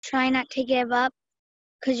Try not to give up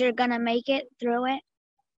because you're going to make it through it.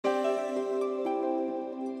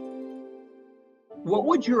 What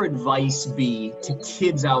would your advice be to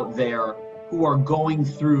kids out there who are going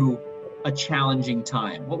through a challenging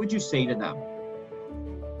time? What would you say to them?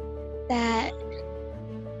 That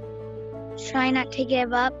try not to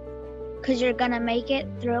give up because you're going to make it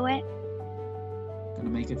through it. Gonna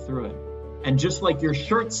make it through it. And just like your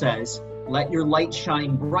shirt says, let your light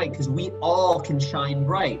shine bright, because we all can shine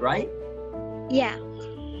bright, right? Yeah.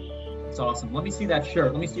 It's awesome. Let me see that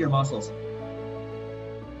shirt. Let me see your muscles.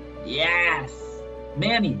 Yes.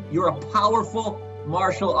 Manny, you're a powerful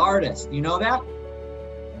martial artist. You know that?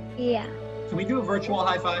 Yeah. Can we do a virtual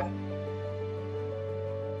high five?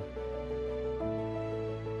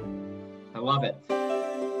 I love it.